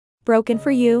Broken for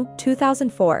You,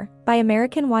 2004, by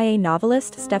American YA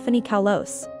novelist Stephanie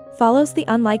Kallos, follows the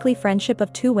unlikely friendship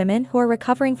of two women who are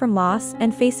recovering from loss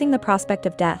and facing the prospect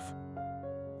of death.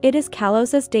 It is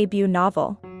Kallos's debut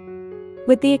novel.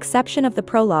 With the exception of the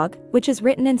prologue, which is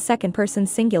written in second-person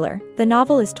singular, the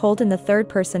novel is told in the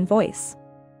third-person voice.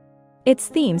 Its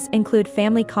themes include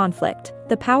family conflict,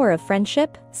 the power of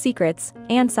friendship, secrets,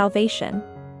 and salvation.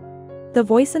 The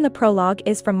voice in the prologue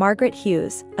is from Margaret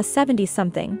Hughes, a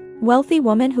 70-something, wealthy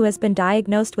woman who has been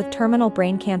diagnosed with terminal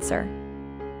brain cancer.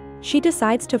 She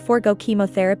decides to forego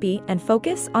chemotherapy and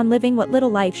focus on living what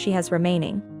little life she has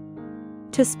remaining.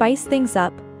 To spice things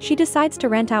up, she decides to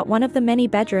rent out one of the many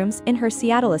bedrooms in her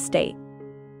Seattle estate.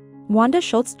 Wanda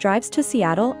Schultz drives to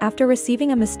Seattle after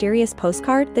receiving a mysterious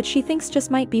postcard that she thinks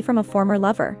just might be from a former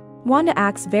lover. Wanda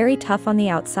acts very tough on the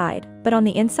outside, but on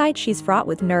the inside she's fraught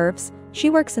with nerves.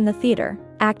 She works in the theater.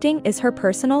 Acting is her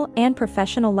personal and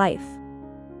professional life.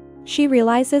 She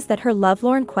realizes that her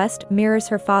lovelorn quest mirrors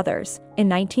her father's. In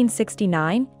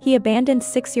 1969, he abandoned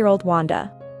 6-year-old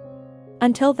Wanda.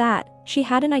 Until that, she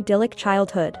had an idyllic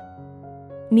childhood.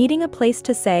 Needing a place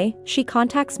to stay, she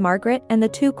contacts Margaret and the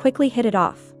two quickly hit it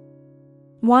off.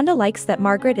 Wanda likes that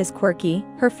Margaret is quirky,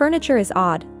 her furniture is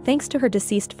odd, thanks to her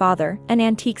deceased father, an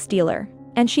antiques dealer,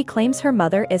 and she claims her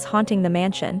mother is haunting the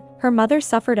mansion. Her mother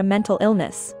suffered a mental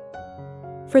illness.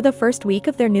 For the first week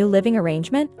of their new living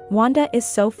arrangement, Wanda is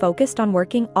so focused on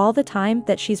working all the time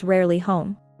that she's rarely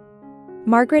home.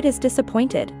 Margaret is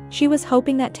disappointed. She was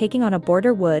hoping that taking on a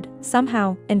boarder would,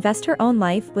 somehow, invest her own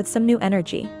life with some new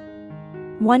energy.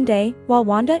 One day, while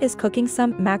Wanda is cooking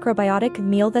some macrobiotic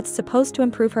meal that's supposed to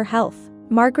improve her health,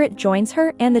 Margaret joins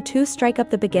her and the two strike up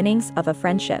the beginnings of a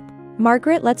friendship.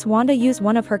 Margaret lets Wanda use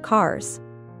one of her cars.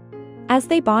 As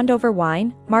they bond over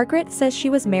wine, Margaret says she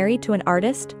was married to an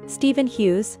artist, Stephen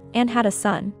Hughes, and had a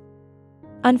son.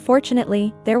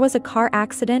 Unfortunately, there was a car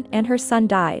accident and her son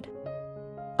died.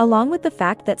 Along with the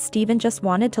fact that Stephen just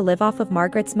wanted to live off of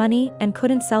Margaret's money and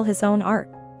couldn't sell his own art,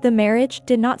 the marriage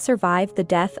did not survive the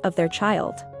death of their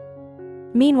child.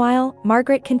 Meanwhile,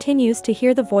 Margaret continues to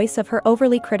hear the voice of her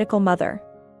overly critical mother.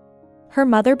 Her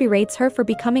mother berates her for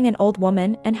becoming an old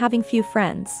woman and having few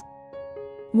friends.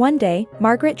 One day,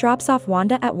 Margaret drops off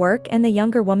Wanda at work and the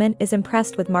younger woman is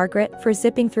impressed with Margaret for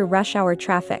zipping through rush hour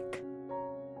traffic.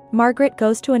 Margaret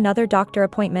goes to another doctor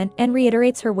appointment and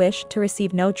reiterates her wish to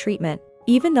receive no treatment,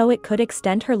 even though it could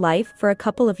extend her life for a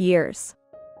couple of years.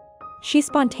 She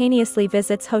spontaneously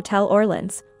visits Hotel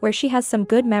Orleans, where she has some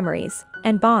good memories,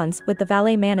 and bonds with the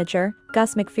valet manager,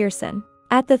 Gus McPherson.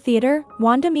 At the theater,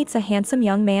 Wanda meets a handsome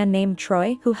young man named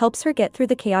Troy who helps her get through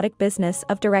the chaotic business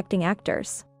of directing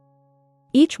actors.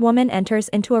 Each woman enters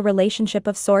into a relationship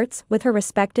of sorts with her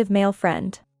respective male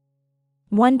friend.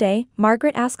 One day,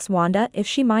 Margaret asks Wanda if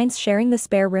she minds sharing the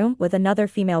spare room with another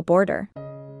female boarder.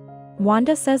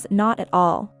 Wanda says not at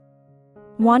all.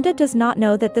 Wanda does not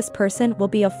know that this person will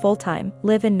be a full-time,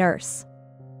 live-in nurse.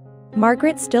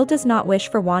 Margaret still does not wish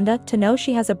for Wanda to know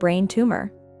she has a brain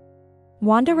tumor.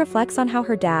 Wanda reflects on how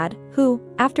her dad, who,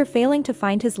 after failing to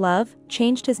find his love,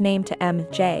 changed his name to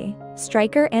M.J.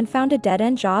 Stryker and found a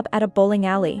dead-end job at a bowling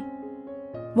alley.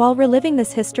 While reliving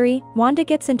this history, Wanda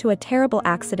gets into a terrible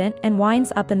accident and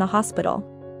winds up in the hospital.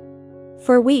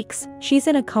 For weeks, she's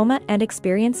in a coma and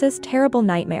experiences terrible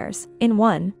nightmares. In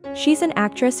one, she's an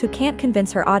actress who can't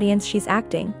convince her audience she's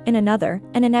acting. In another,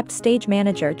 an inept stage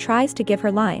manager tries to give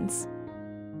her lines.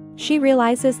 She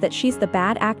realizes that she's the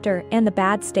bad actor and the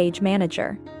bad stage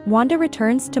manager. Wanda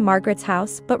returns to Margaret's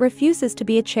house but refuses to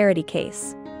be a charity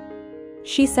case.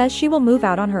 She says she will move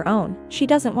out on her own. She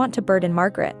doesn't want to burden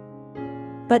Margaret.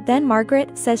 But then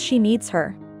Margaret says she needs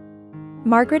her.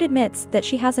 Margaret admits that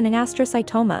she has an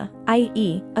astrocytoma,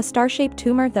 i.e., a star-shaped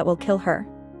tumor that will kill her.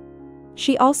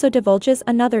 She also divulges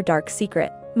another dark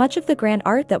secret. Much of the grand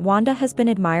art that Wanda has been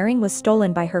admiring was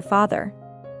stolen by her father.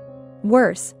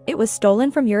 Worse, it was stolen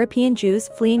from European Jews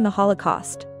fleeing the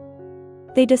Holocaust.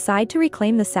 They decide to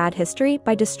reclaim the sad history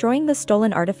by destroying the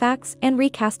stolen artifacts and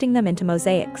recasting them into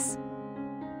mosaics.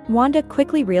 Wanda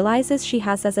quickly realizes she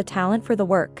has a talent for the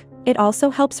work. It also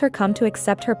helps her come to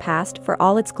accept her past for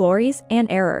all its glories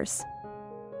and errors.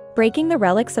 Breaking the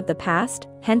relics of the past,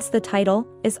 hence the title,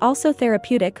 is also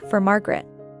therapeutic for Margaret.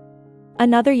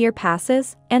 Another year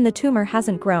passes, and the tumor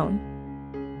hasn't grown.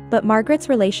 But Margaret's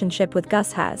relationship with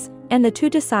Gus has, and the two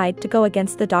decide to go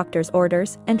against the doctor's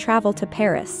orders and travel to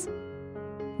Paris.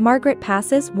 Margaret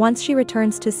passes once she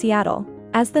returns to Seattle.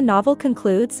 As the novel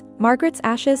concludes, Margaret's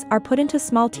ashes are put into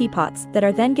small teapots that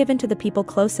are then given to the people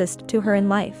closest to her in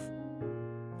life.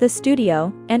 The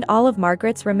studio, and all of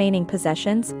Margaret's remaining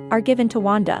possessions, are given to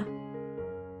Wanda.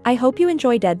 I hope you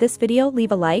enjoyed this video.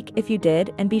 Leave a like if you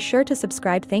did and be sure to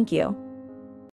subscribe. Thank you.